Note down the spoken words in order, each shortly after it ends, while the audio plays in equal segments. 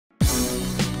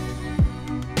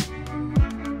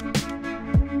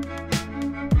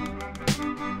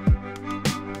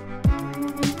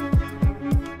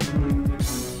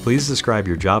Please describe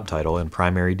your job title and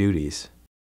primary duties.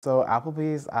 So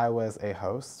Applebee's, I was a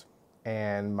host,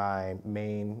 and my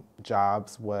main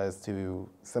jobs was to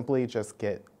simply just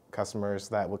get customers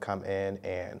that would come in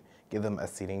and give them a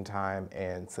seating time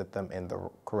and sit them in the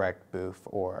correct booth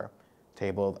or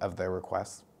table of their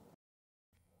request.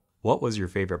 What was your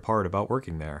favorite part about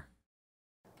working there?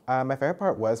 My favorite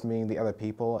part was meeting the other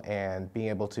people and being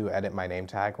able to edit my name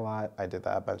tag a lot. I did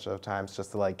that a bunch of times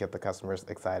just to get the customers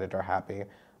excited or happy.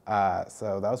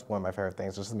 So that was one of my favorite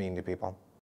things, just meeting new people.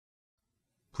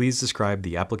 Please describe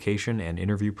the application and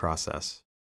interview process.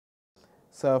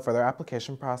 So for their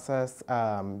application process,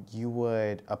 you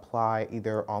would apply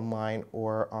either online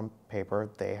or on paper.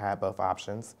 They had both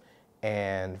options.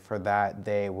 And for that,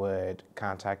 they would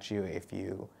contact you if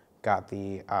you got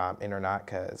the in or not,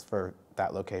 because for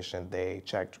that location, they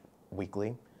checked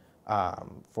weekly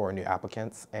for new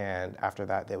applicants. And after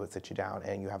that, they would sit you down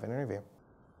and you have an interview.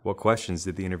 What questions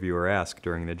did the interviewer ask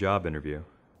during the job interview?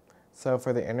 So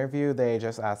for the interview, they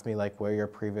just asked me what are your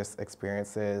previous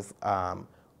experiences?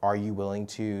 Are you willing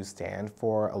to stand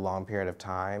for a long period of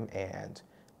time? And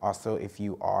also, if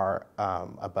you are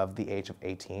above the age of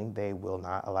 18, they will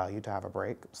not allow you to have a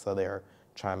break. So they're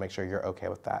trying to make sure you're okay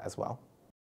with that as well.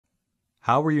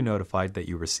 How were you notified that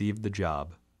you received the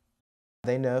job?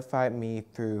 They notified me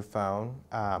through phone,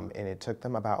 and it took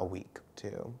them about a week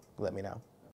to let me know.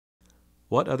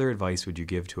 What other advice would you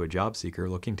give to a job seeker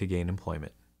looking to gain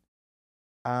employment?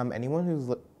 Anyone who's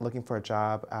looking for a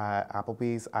job at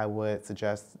Applebee's, I would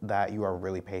suggest that you are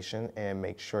really patient and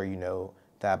make sure you know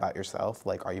that about yourself.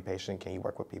 Are you patient? Can you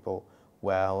work with people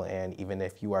well? And even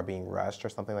if you are being rushed or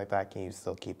something like that, can you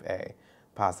still keep a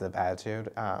positive attitude?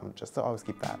 Just to always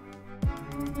keep that.